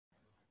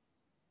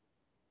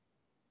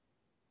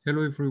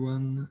Hello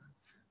everyone.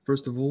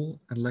 First of all,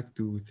 I'd like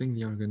to thank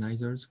the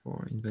organizers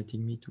for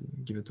inviting me to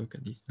give a talk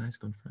at this nice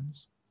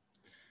conference.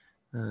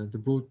 The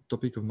broad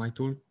topic of my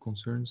talk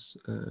concerns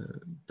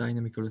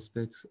dynamical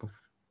aspects of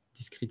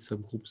discrete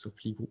subgroups of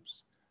Lie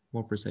groups.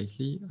 More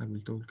precisely, I will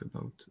talk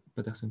about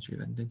Patterson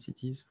Sullivan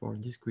densities for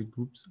discrete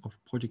groups of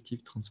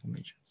projective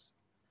transformations.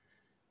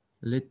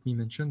 Let me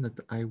mention that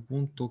I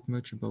won't talk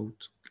much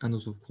about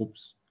Anosov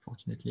groups,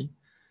 fortunately.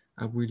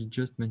 I will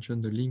just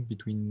mention the link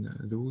between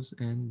those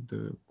and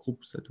the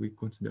groups that we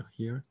consider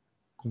here,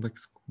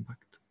 convex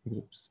compact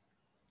groups.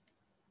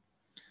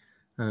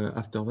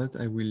 After that,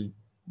 I will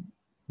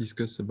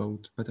discuss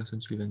about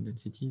Patterson Sullivan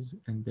densities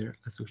and their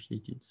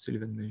associated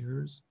Sullivan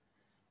measures.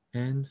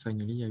 And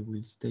finally, I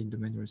will state the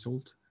main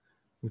result,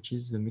 which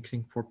is the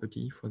mixing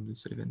property for the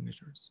Sullivan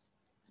measures.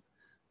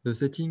 The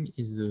setting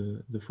is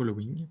the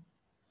following.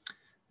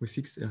 We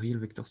fix a real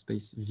vector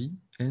space V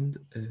and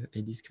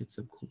a discrete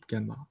subgroup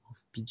gamma of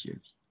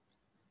PGLV.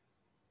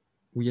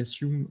 We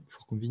assume for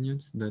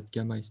convenience that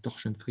gamma is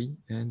torsion-free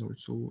and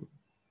also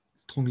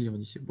strongly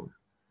reducible,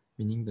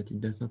 meaning that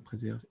it does not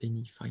preserve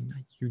any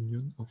finite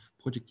union of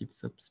projective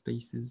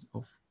subspaces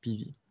of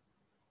PV.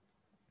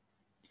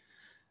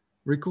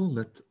 Recall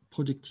that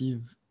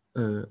projective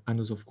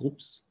Anosov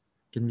groups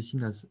can be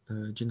seen as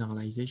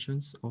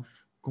generalizations of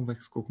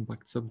convex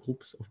co-compact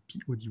subgroups of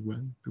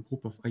POD1, the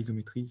group of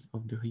isometries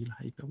of the real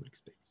hyperbolic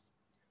space,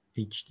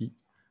 HD,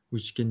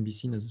 which can be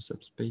seen as a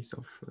subspace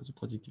of the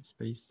projective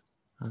space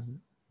as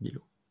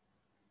below.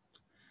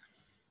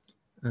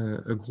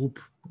 A group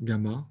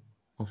gamma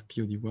of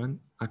POD1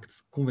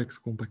 acts convex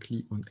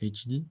compactly on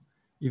HD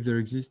if there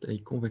exists a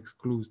convex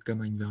closed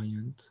gamma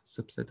invariant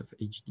subset of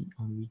HD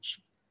on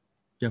which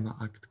gamma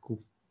act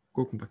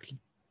co-compactly.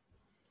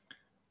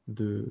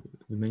 The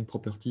main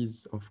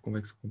properties of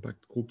convex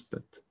compact groups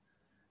that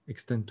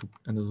extend to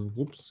another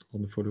groups are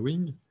the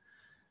following.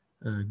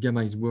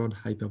 Gamma is world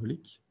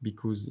hyperbolic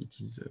because it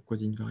is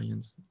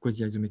quasi-invariant,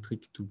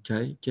 quasi-isometric to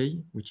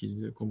K, which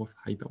is a group of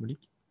hyperbolic.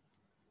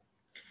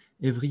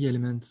 Every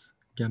element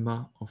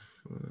gamma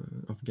of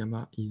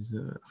gamma is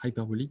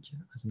hyperbolic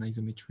as an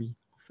isometry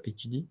of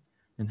HD,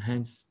 and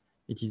hence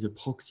it is a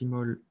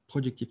proximal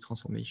projective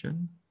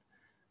transformation,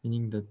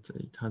 meaning that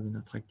it has an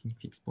attracting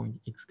fixed point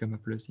x gamma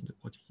plus in the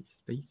projective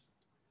space.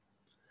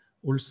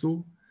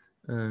 Also,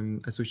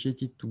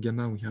 associated to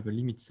gamma, we have a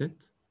limit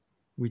set,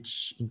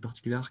 which in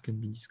particular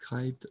can be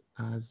described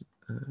as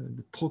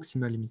the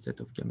proximal limit set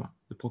of gamma.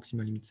 The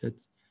proximal limit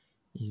set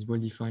is well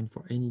defined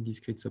for any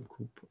discrete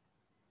subgroup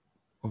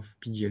of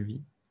PGLV.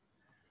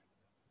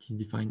 It is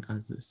defined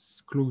as the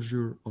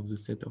closure of the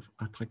set of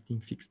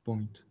attracting fixed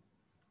point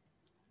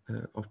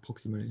of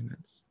proximal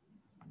elements.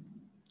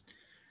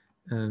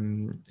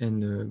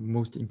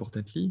 Most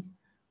importantly,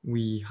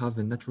 we have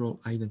a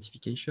natural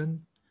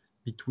identification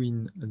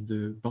between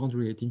the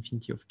boundary at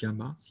infinity of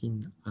gamma,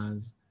 seen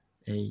as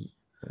an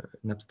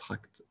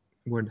abstract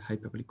world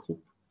hyperbolic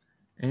group,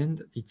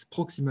 and its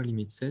proximal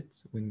limit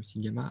set when we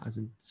see gamma as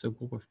a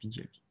subgroup of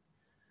PGLV.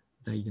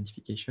 The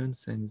identification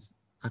sends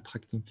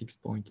attracting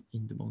fixed point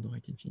in the boundary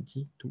at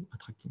infinity to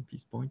attracting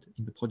fixed point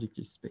in the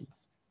projective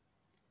space.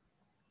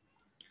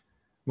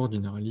 More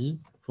generally,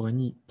 for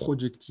any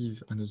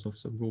projective Anosov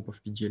subgroup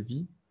of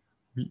PGLV,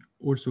 we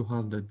also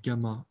have that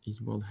gamma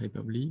is world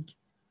hyperbolic,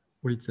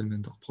 all its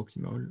elements are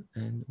proximal,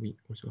 and we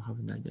also have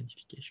an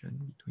identification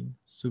between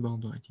the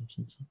boundary at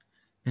infinity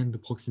and the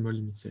proximal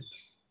limit set.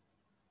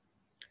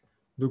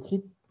 The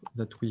group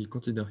that we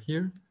consider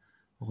here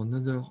are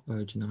another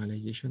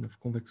generalization of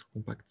convex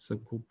compact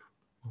subgroup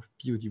of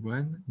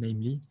POD1,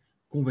 namely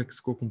convex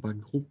co-compact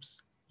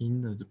groups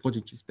in the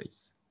projective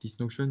space. This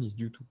notion is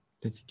due to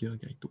Denziger,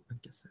 Gaito, and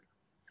Cassel.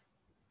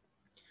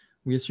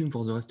 We assume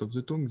for the rest of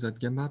the talk that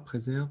gamma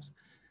preserves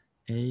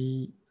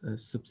a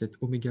subset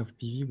omega of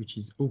PV which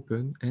is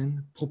open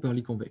and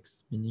properly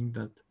convex, meaning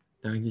that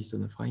there exists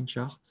an affine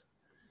chart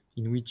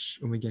in which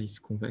omega is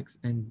convex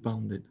and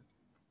bounded.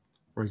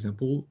 For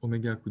example,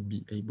 omega could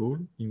be a ball,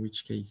 in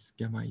which case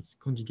gamma is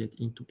conjugate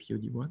into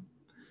POD1,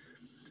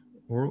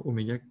 or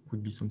omega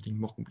could be something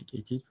more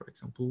complicated, for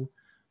example,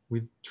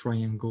 with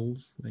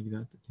triangles like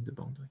that in the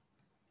boundary.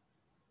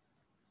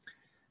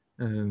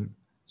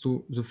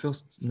 So the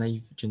first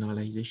naive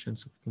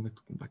generalizations of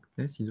convex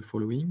compactness is the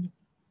following.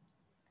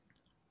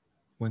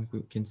 One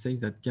can say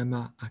that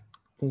gamma acts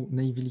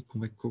naively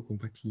convex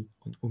co-compactly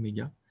on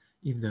omega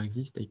if there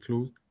exists a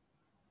closed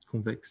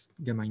convex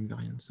gamma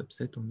invariant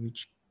subset on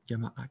which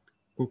gamma acts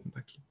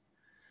co-compactly.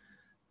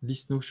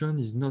 This notion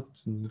is not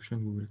the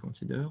notion we will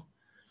consider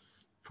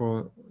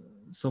for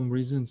some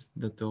reasons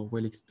that are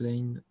well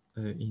explained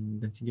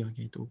in Denziger,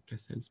 Gaito,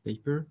 Cassel's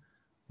paper.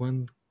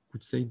 One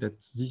could say that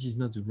this is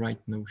not the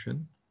right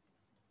notion.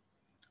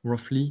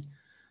 Roughly,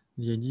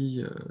 the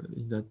idea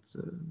is that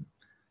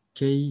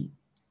K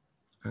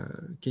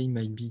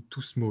might be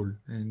too small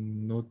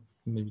and not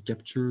maybe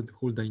capture the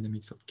whole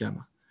dynamics of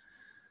gamma.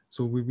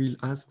 So we will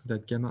ask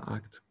that gamma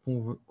act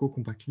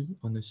co-compactly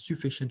on a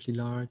sufficiently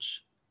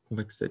large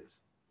convex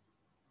set,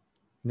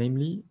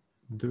 namely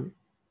the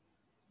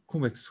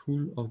convex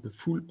hull of the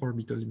full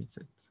orbital limit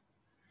set,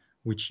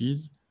 which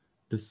is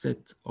the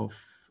set of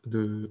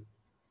the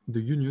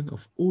union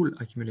of all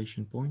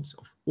accumulation points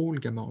of all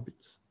gamma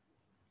orbits.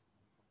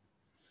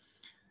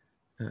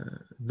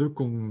 The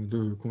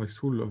convex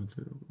hull of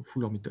the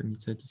full orbital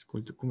limit set is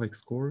called the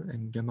convex core,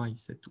 and gamma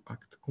is said to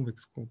act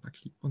convex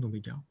compactly on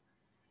omega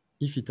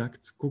if it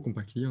acts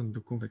co-compactly on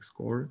the convex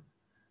core,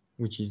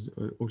 which is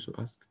also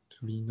asked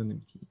to be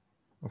non-empty,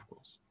 of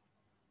course.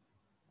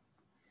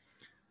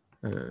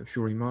 A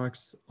few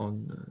remarks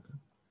on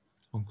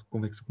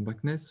convex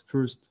compactness.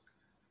 First,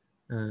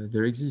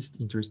 there exist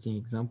interesting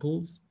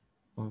examples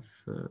of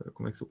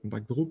convex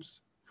compact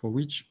groups for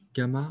which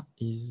gamma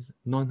is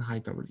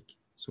non-hyperbolic.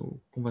 So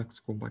convex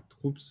compact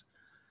groups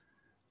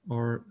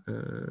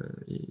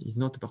is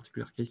not a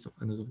particular case of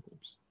Anosov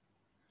groups.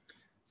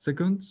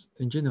 Second,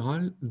 in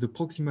general, the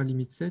proximal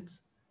limit set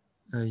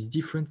is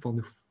different for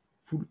the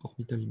full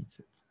orbital limit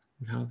set.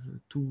 We have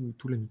two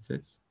limit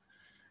sets.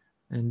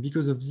 And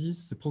because of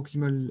this,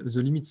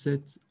 the limit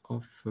set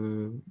of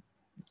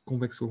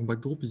convex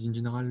compact group is in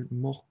general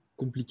more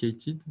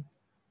complicated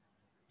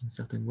in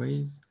certain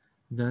ways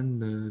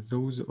than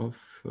those of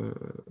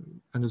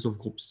Anosov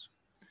groups.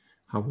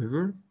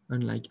 However,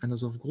 unlike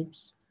Anosov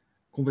groups,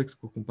 convex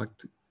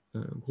compact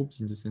groups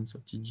in the sense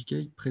of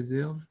TGK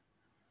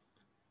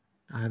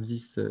have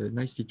this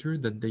nice feature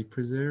that they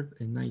preserve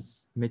a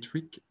nice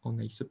metric on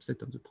a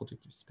subset of the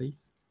projective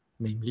space,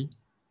 namely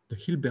the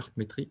Hilbert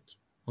metric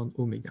on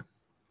omega.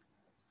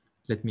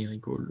 Let me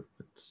recall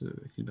what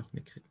the Hilbert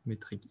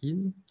metric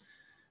is.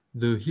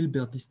 The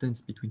Hilbert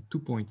distance between 2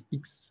 points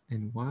x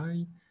and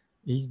y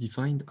is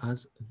defined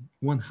as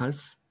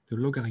 1/2 the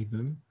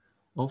logarithm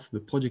of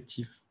the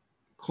projective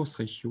cross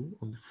ratio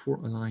of the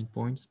 4 aligned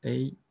points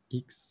a,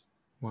 x,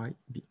 y,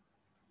 b.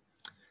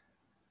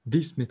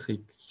 This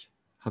metric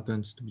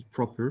happens to be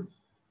proper,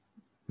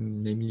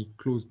 namely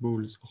closed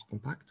balls or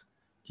compact.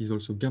 It is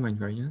also gamma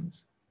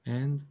invariant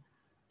and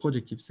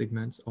projective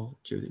segments or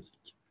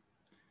geodesic.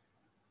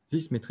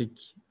 This metric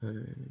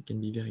can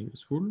be very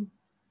useful.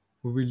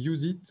 We will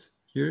use it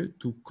here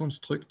to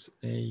construct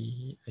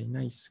a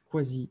nice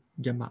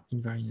quasi-gamma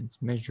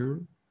invariant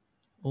measure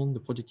on the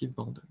projective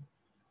boundary.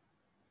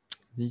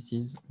 This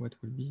is what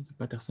will be the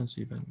Patterson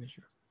Sullivan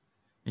measure.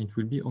 And it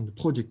will be on the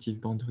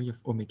projective boundary of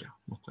omega,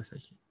 more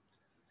precisely.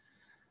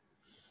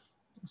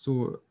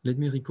 So let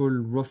me recall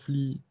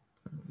roughly,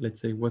 let's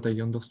say, what I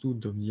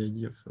understood of the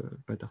idea of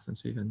Patterson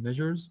Sullivan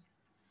measures.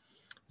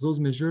 Those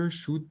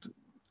measures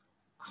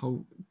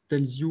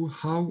tells you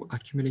how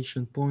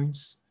accumulation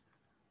points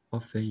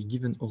of a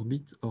given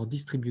orbit are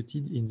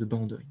distributed in the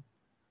boundary.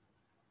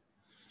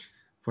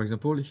 For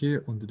example,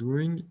 here on the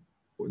drawing,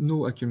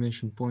 no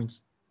accumulation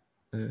points,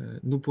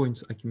 no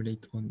points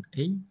accumulate on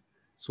A,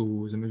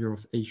 so the measure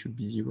of A should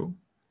be 0.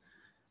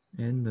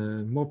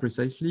 And more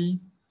precisely,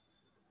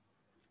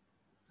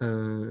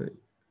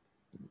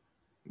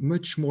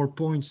 much more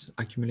points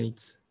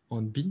accumulate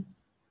on B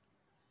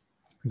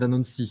than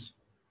on C.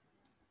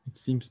 It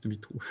seems to be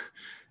true.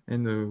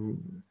 And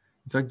in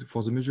fact,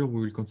 for the measure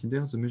we will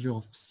consider, the measure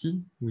of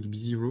C will be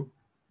 0,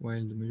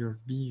 while the measure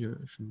of B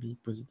should be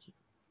positive.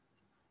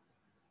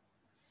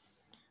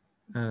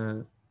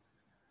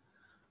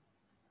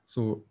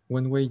 So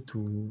one way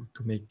to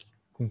make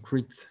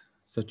concrete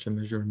such a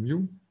measure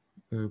mu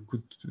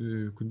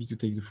could be to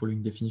take the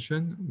following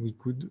definition. We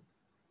could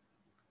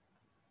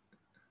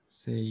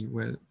say,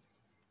 well,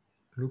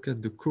 look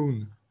at the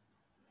cone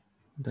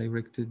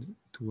directed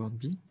toward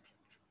B,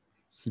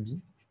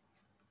 CB.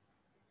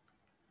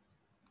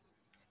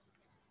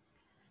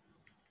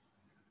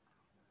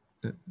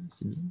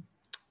 CB.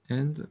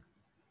 And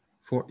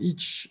for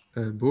each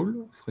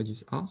ball of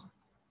radius r,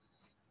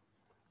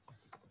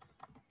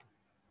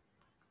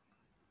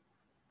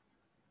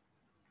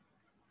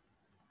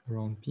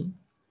 around P,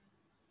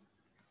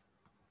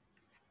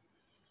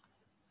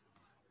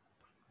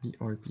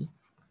 BRP,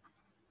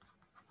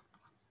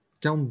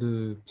 count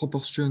the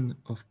proportion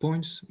of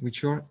points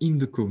which are in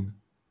the cone.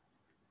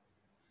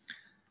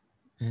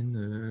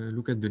 And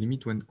look at the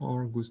limit when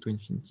r goes to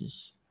infinity.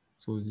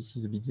 So this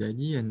is a bit the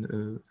idea, and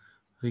more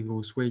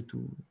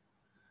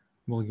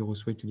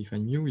rigorous way to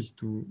define mu is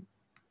to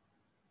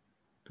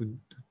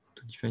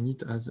define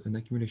it as an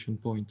accumulation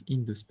point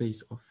in the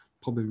space of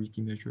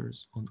probability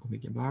measures on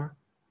omega bar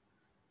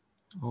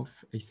of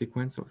a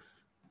sequence of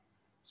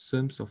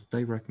sums of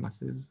Dirac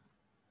masses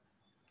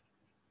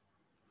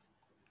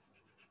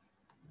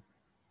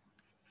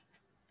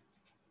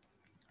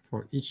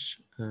for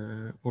each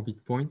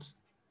orbit point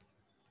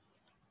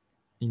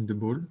in the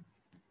ball.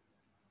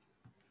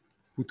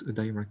 Put a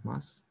Dirac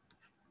mass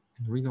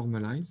and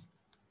renormalize.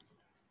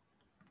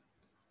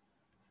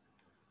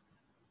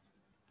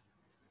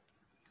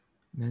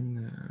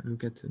 Then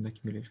look at an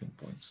accumulation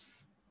point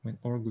when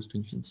r goes to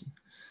infinity.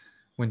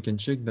 One can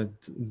check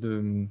that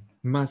the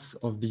mass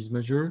of this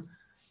measure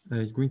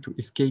is going to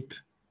escape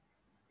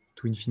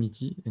to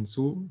infinity, and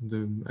so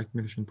the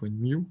accumulation point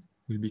mu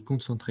will be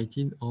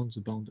concentrated on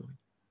the boundary.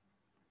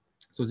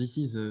 So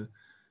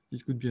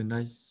this could be a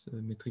nice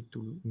metric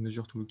to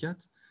measure to look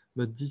at,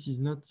 But this is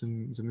not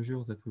the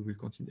measure that we will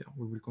consider.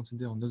 We will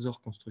consider another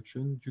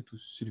construction due to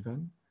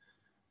Sullivan,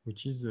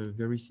 which is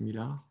very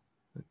similar,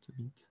 but a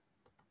bit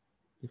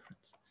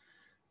different.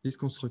 This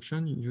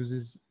construction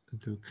uses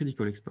the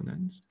critical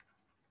exponent,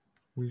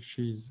 which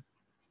is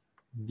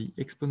the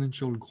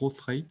exponential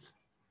growth rate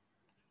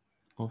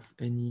of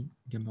any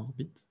gamma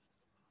orbit.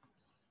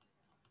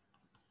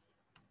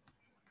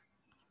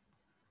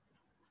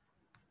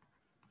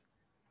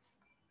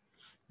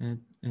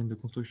 And the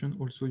construction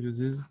also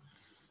uses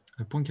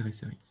a Poincaré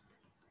series.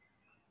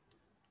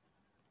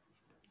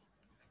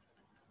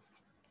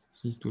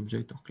 These two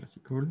objects are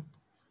classical.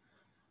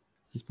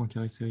 This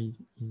Poincaré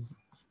series is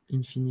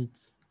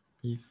infinite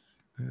if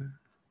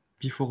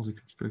before the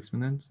critical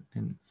exponent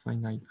and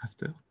finite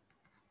after.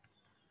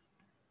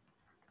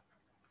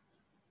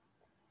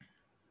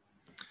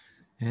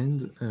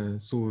 And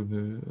so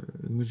the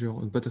measure,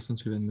 the Patterson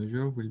Sullivan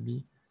measure will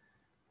be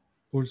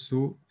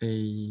also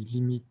a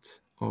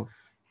limit of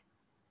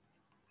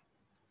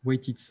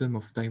weighted sum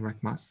of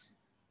Dirac mass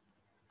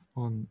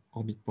on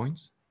orbit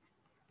points,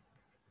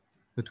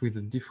 but with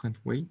a different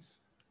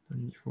weights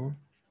than before.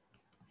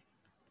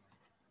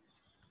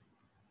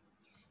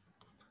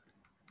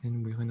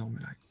 And we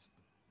renormalize.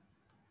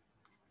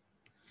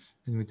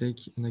 And we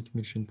take an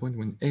accumulation point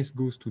when S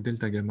goes to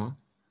delta gamma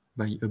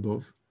by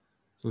above.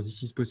 So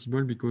this is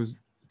possible because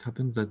it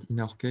happens that in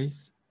our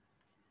case,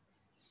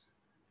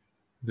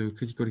 the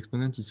critical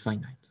exponent is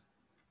finite.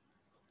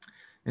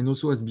 And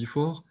also as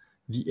before,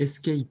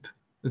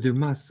 the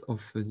mass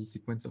of this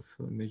sequence of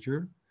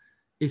measure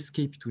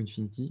escape to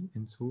infinity.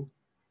 And so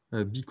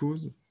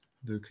because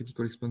the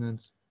critical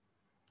exponent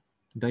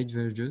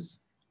diverges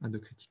at the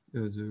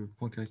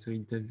Poincaré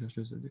series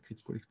diverges at the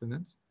critical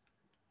exponent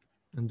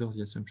under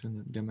the assumption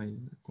that gamma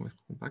is convex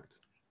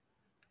compact.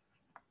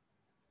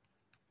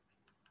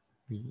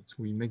 So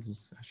we make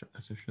this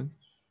assertion.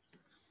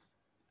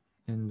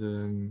 And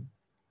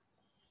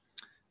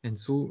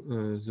so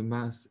the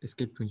mass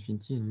escape to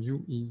infinity and mu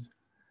is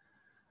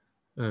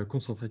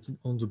concentrated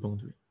on the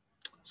boundary.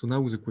 So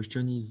now the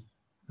question is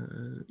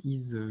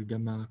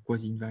gamma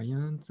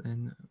quasi-invariant,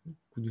 and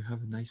could you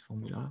have a nice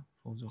formula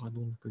for the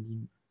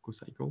Radon-Kodim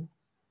cocycle?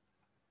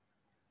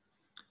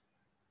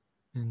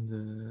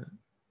 And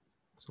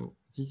so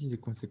this is a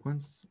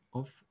consequence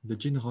of the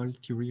general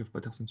theory of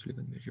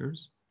Patterson-Sullivan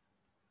measures,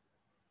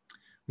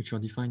 which are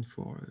defined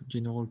for a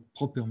general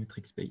proper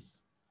metric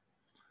space.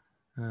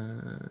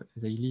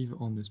 They live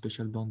on a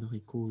special boundary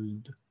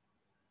called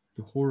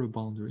the Horner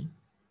boundary.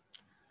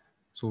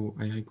 So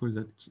I recall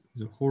that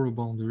the Horner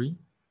boundary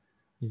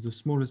is the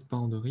smallest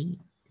boundary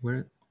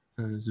where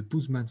the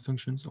Boozman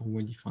functions are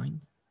well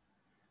defined.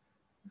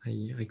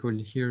 I recall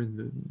here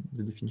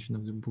the definition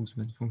of the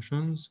Boozman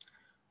functions,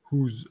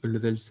 whose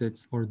level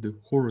sets are the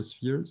Horner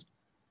spheres.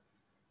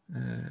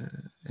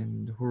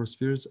 And the Horner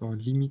spheres are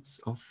limits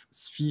of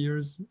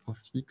spheres of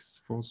X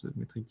for the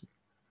metric D.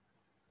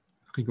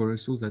 Recall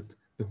also that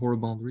the Horner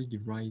boundary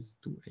gives rise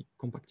to a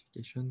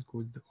compactification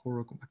called the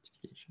Horner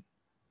compactification,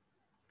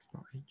 X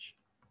bar H.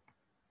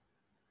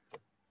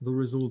 The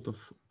result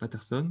of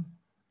Patterson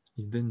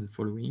is then the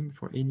following: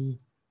 for any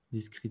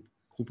discrete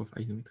group of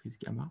isometries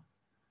gamma,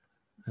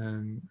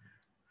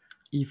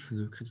 if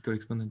the critical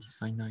exponent is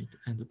finite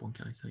and the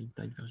Poincaré series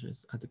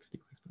diverges at the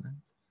critical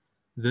exponent,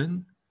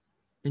 then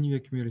any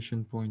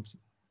accumulation point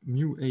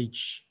mu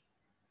h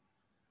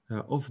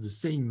of the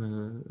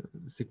same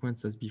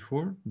sequence as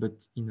before,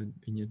 but in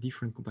a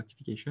different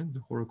compactification,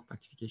 the Horner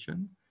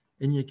compactification,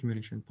 any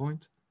accumulation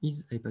point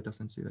is a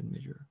Patterson-Sullivan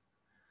measure.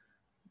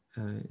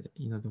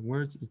 In other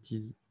words, it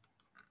is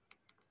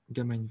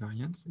gamma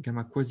invariant,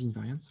 gamma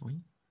quasi-invariant,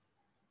 sorry.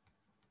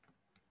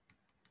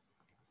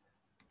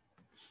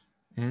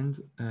 And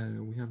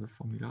we have a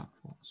formula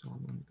for the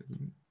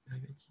Radon-Kodim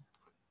derivative,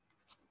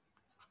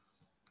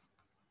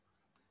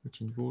 which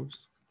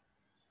involves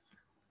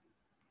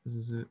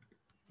the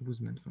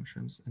Boozman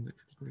functions and the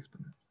critical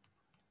exponent.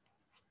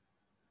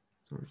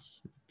 Sorry,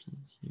 the P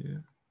is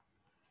here.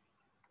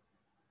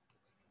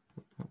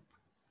 Hop, hop.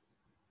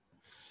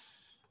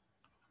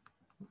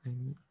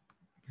 Any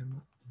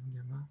gamma in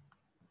gamma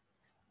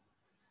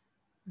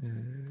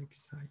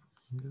xi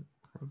in the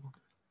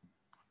boundary.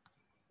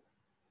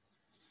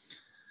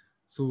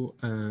 So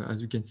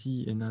as you can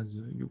see, and as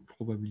you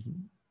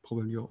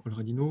probably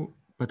already know,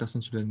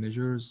 Patterson-Sullivan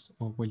measures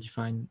are well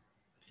defined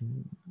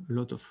in a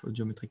lot of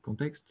geometric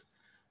contexts.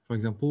 For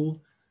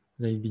example,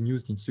 they've been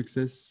used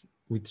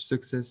with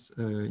success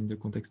in the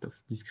context of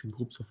discrete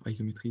groups of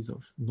isometries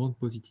of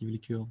non-positively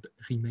curved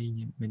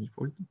Riemannian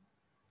manifold.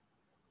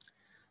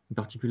 In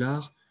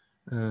particular,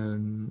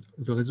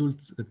 the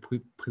results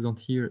present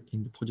here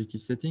in the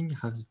projective setting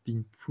have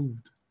been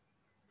proved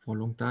for a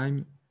long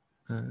time,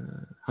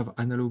 have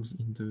analogues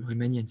in the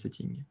Riemannian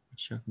setting,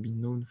 which have been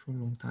known for a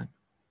long time.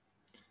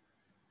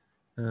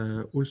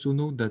 Also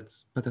note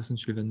that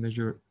Patterson-Sullivan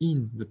measure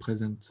in the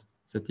present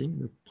setting,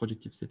 the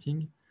projective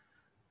setting,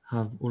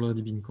 have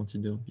already been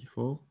considered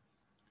before,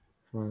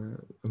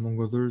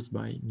 among others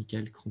by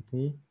Michael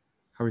Crampon,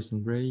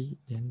 Harrison Bray,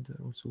 and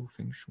also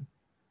Feng Shu.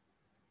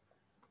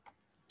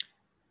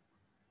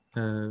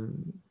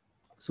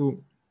 So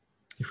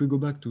if we go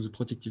back to the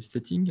projective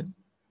setting,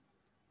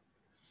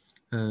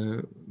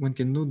 one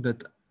can note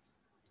that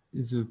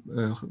the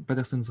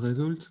Patterson's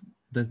result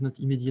does not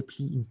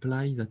immediately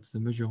imply that the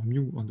measure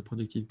mu on the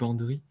projective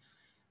boundary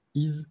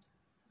is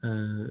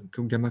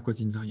gamma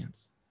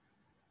quasi-invariance.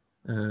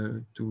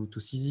 To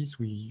see this,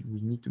 we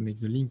need to make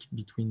the link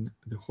between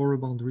the Horror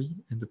boundary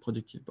and the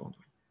projective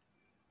boundary.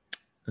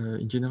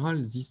 In general,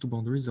 these two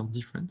boundaries are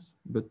different,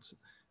 but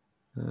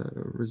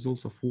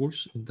results of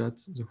Walsh that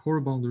the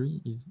Horror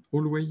boundary is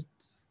always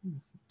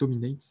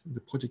dominates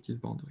the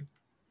projective boundary,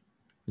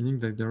 meaning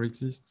that there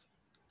exists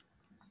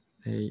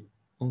a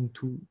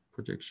onto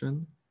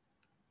projection,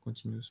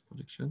 continuous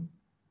projection,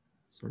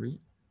 sorry,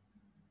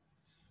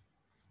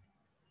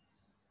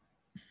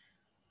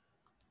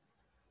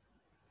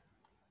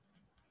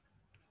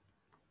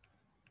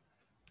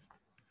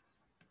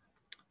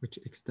 which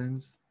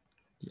extends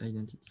the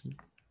identity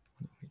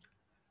on omega.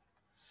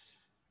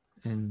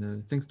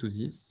 And thanks to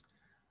this,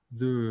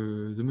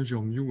 the measure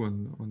mu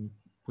on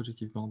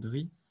projective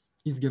boundary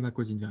is gamma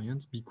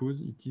quasi-invariant because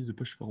it is a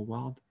push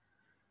forward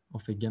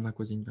of a gamma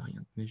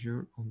quasi-invariant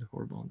measure on the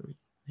Horror boundary,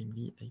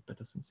 namely a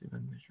Patterson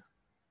Sullivan measure.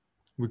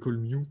 We call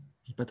mu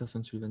a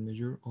Patterson Sullivan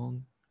measure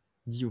on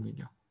d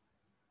omega.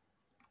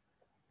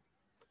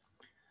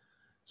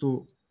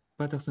 So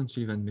Patterson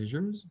Sullivan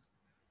measures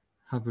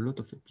have a lot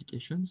of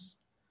applications.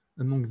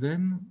 Among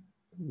them,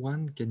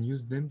 one can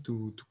use them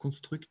to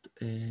construct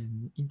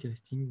an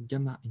interesting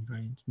gamma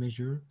invariant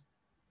measure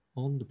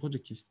on the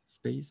projective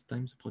space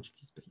times the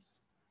projective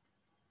space.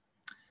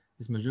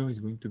 This measure is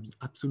going to be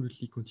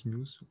absolutely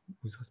continuous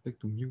with respect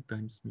to mu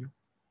times mu.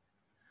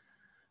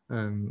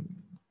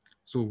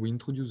 So we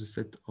introduce a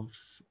set of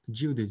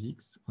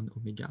geodesics on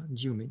omega,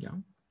 g omega,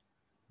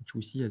 which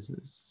we see as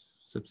a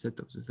subset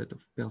of the set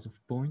of pairs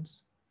of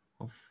points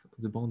of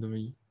the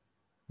boundary,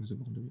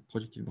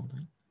 projective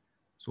boundary.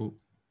 So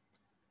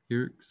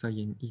here, psi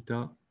and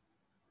eta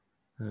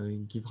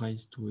give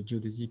rise to a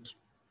geodesic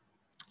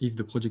if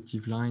the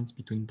projective lines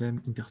between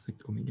them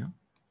intersect omega.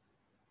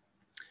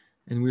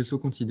 And we also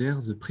consider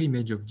the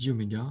pre-image of g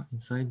omega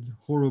inside the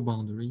Horror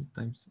boundary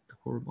times the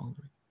Horror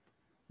boundary.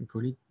 We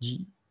call it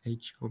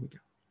gh omega.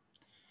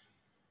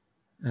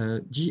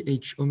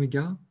 Gh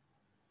omega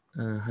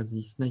has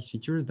this nice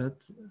feature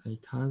that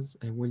it has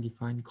a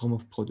well-defined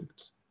Gromov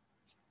product.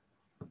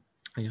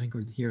 I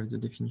recall here the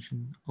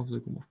definition of the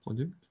Gromov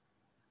product.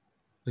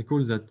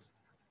 Recall that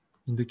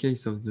in the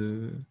case of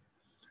the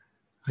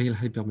real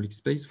hyperbolic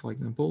space, for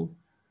example,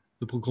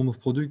 the Gromov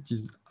product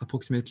is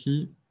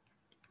approximately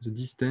the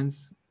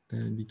distance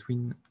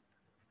between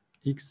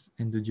x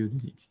and the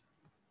geodesic.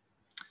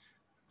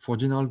 For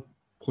general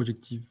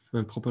projective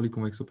properly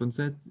convex open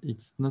set,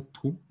 it's not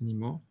true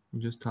anymore. We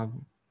just have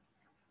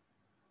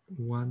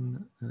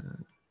one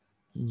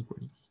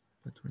inequality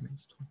that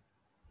remains true.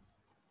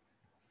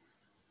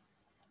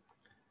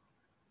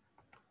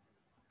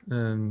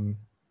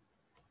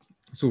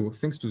 So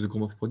thanks to the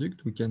Gromov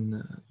product, we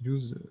can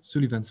use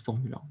Sullivan's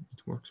formula.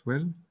 It works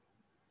well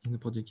in the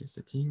projective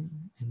setting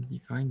and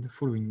define the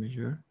following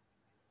measure.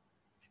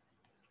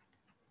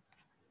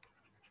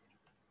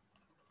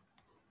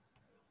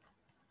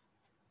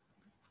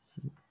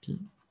 P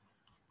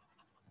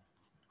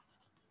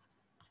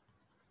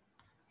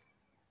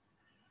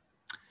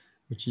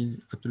which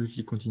is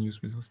absolutely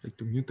continuous with respect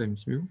to mu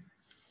times mu,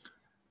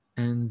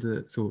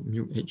 and so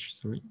mu h,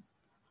 sorry,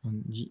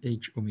 on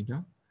gh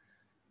omega.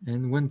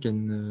 And one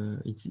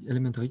can, it's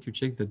elementary to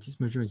check that this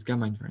measure is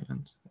gamma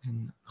invariant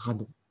and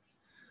radon,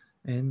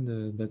 and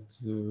that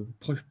the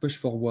push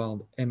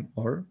forward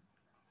mr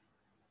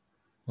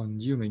on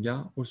g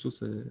omega also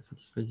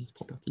satisfies these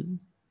properties.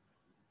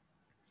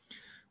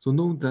 So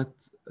note that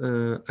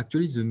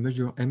actually the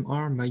measure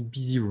mr might be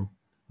 0,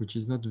 which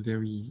is not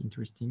very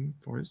interesting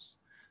for us.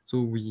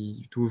 So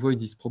to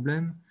avoid this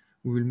problem,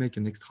 we will make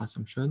an extra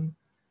assumption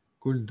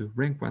called the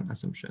rank 1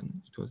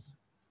 assumption,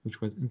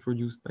 which was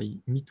introduced by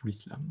Mitul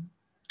Islam.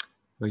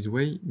 By the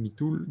way,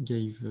 Mitul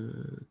gave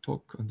a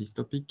talk on this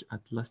topic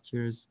at last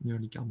year's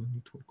Nearly Carbon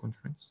Neutral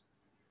conference,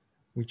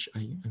 which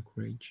I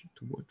encourage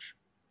to watch.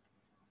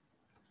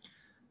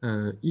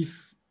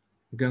 If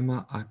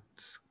gamma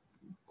acts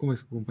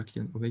convex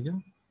compactly on omega,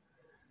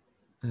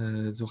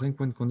 the rank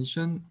 1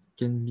 condition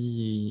can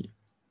be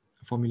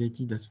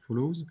formulated as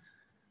follows.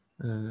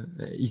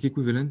 Is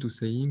equivalent to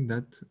saying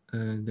that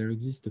there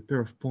exists a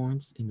pair of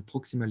points in the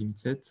proximal limit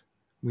set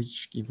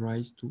which give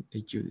rise to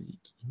a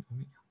geodesic in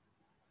omega.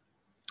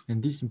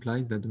 And this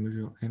implies that the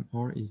measure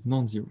mr is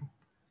non-zero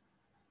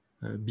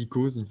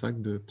because, in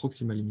fact, the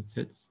proximal limit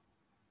set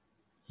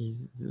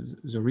is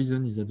the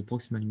reason is that the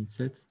proximal limit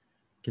set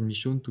can be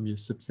shown to be a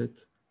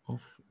subset of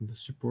the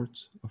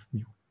support of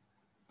mu.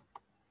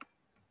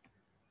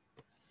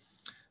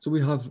 So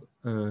we have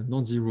a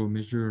non-zero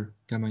measure,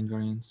 gamma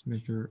invariant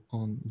measure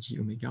on g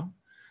omega.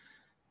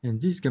 And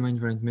this gamma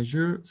invariant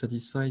measure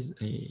satisfies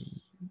a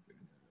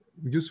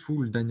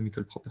useful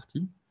dynamical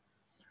property.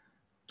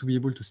 To be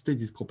able to state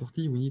this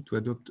property, we need to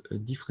adopt a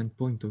different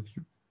point of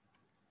view.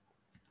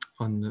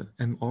 on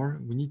MR,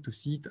 we need to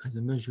see it as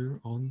a measure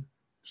on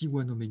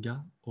T1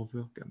 omega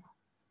over gamma.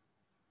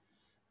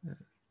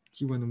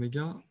 T1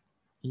 omega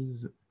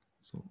is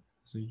so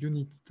the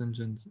unit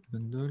tangent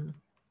bundle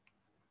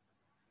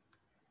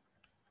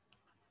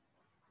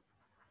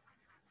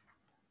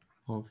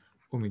of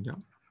omega,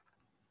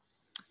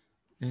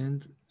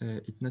 and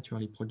it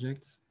naturally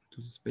projects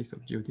to the space of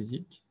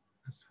geodesic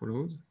as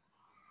follows.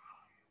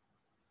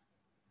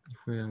 If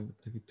we have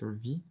a vector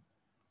V,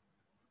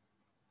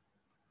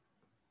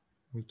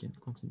 we can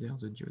consider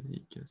the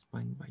geodesic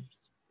spine by V.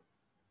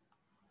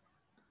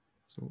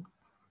 So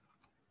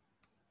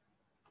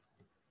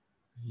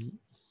V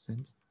is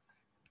sent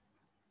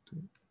to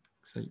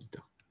psi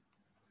eta.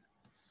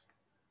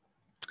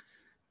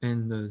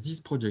 And this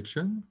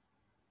projection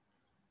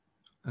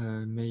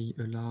may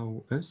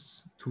allow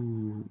us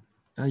to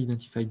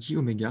identify G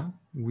omega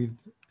with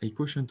a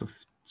quotient of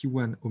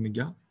T1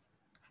 omega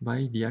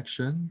by the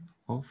action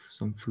of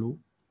some flow,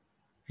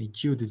 a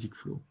geodesic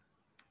flow.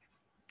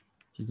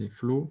 It is a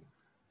flow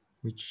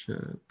which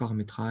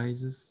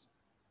parameterizes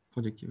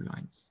projective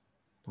lines,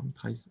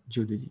 parameterizes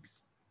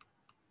geodesics,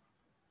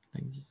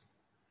 like this.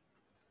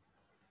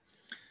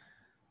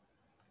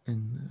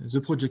 And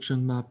the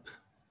projection map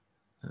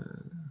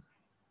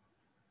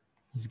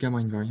is gamma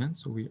invariant,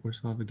 so we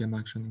also have a gamma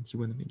action in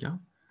T1 omega,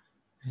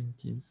 and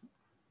it is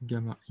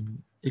gamma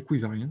in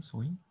equivariant,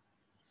 sorry.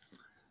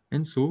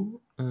 And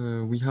so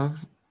we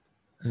have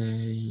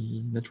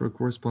a natural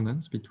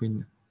correspondence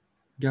between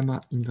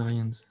gamma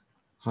invariant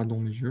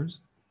radon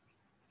measures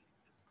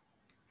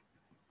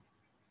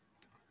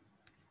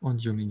on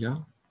the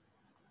omega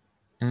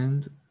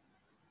and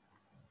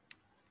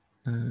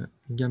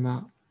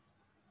gamma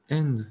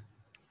and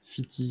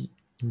phi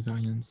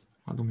invariant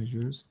radon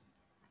measures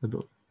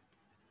above.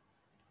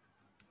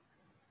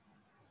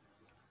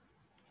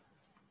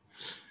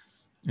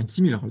 And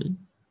similarly,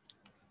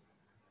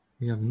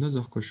 we have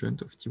another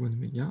quotient of T1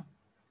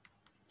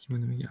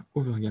 omega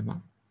over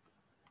gamma,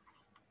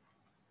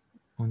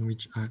 on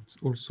which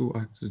also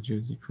acts the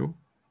geodesic flow.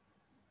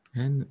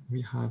 And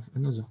we have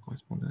another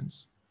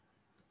correspondence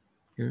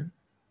here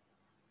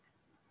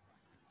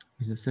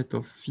with a set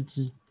of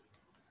phi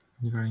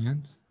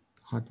invariant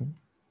radon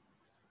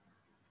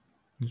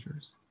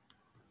measures.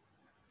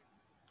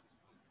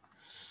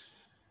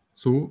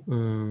 So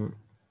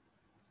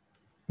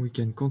we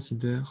can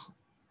consider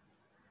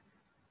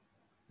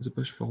the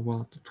push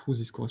forward through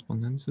these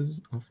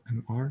correspondences of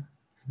MR,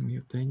 and we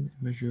obtain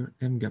measure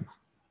M gamma.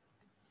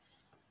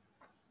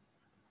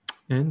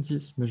 And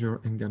this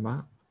measure M gamma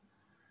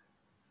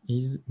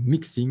is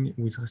mixing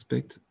with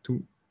respect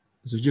to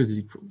the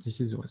geodesic flow. This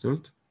is the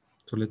result.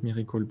 So let me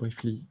recall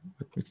briefly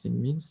what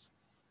mixing means.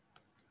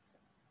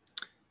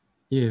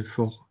 Here,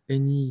 for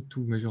any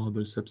two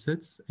measurable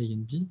subsets, A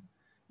and B,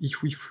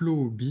 if we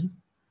flow B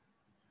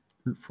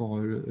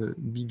for a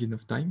big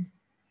enough time,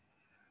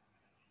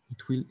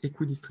 it will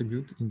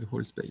equidistribute in the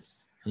whole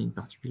space. And in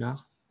particular,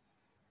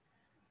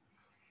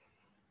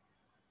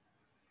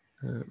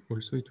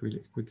 also it will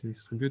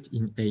equidistribute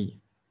in A.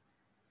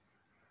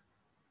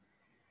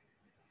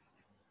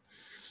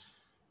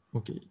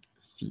 Okay,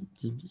 phi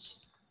TB.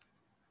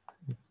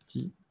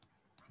 T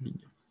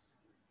big.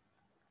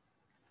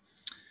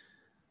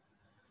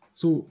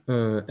 So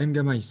M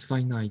gamma is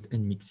finite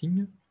and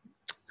mixing.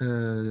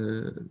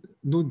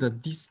 Note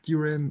that this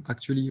theorem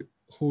actually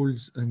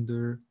holds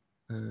under,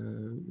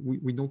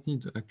 we don't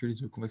need actually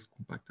the convex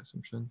compact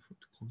assumption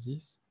to prove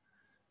this.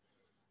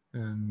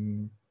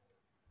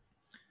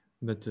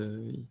 But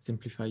it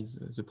simplifies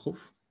the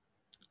proof.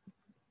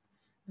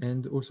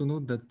 And also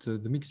note that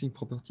the mixing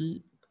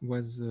property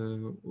was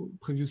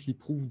previously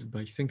proved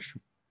by Feng Shu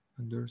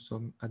under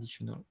some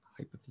additional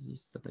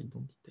hypotheses that I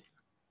don't detail.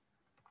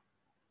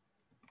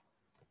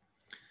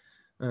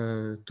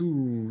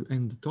 To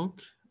end the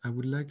talk, I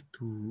would like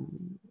to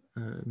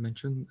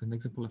mention an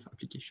example of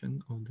application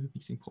of the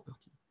mixing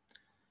property.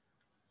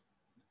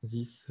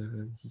 This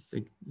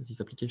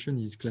application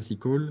is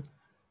classical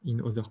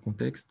in other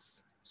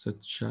contexts,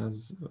 such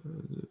as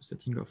the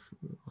setting of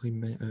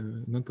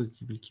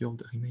non-positively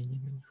curved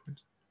Riemannian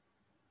manifolds.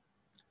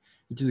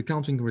 It is a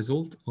counting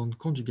result on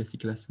conjugacy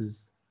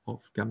classes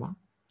of gamma.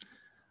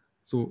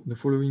 So the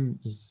following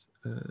is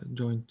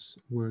joint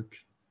work,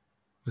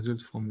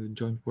 results from the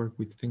joint work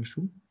with Feng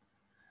Shu.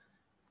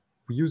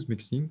 We use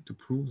mixing to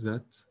prove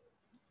that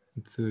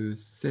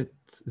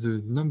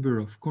the number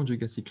of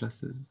conjugacy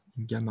classes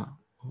in gamma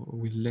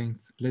with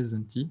length less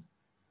than t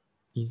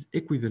is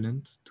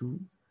equivalent to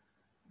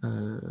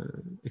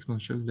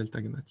exponential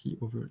delta gamma t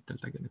over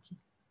delta gamma t.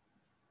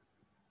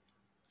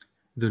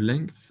 The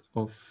length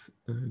of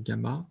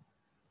gamma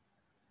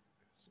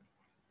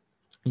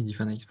is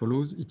defined as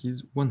follows. It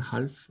is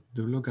 1/2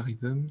 the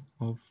logarithm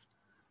of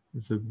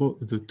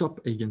the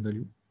top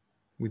eigenvalue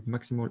with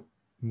maximal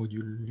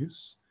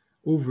modulus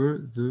over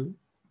the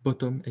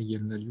bottom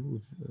eigenvalue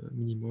with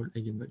minimal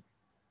eigenvalue.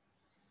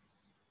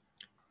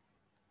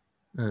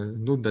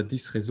 Note that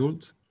this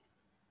result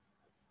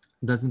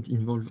doesn't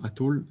involve at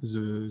all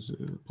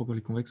the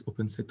properly convex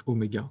open set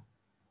omega.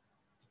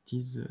 It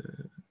is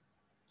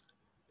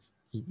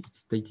it's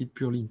stated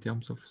purely in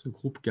terms of the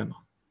group gamma.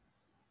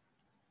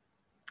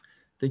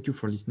 Thank you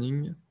for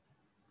listening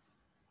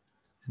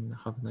and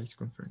have a nice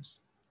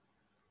conference.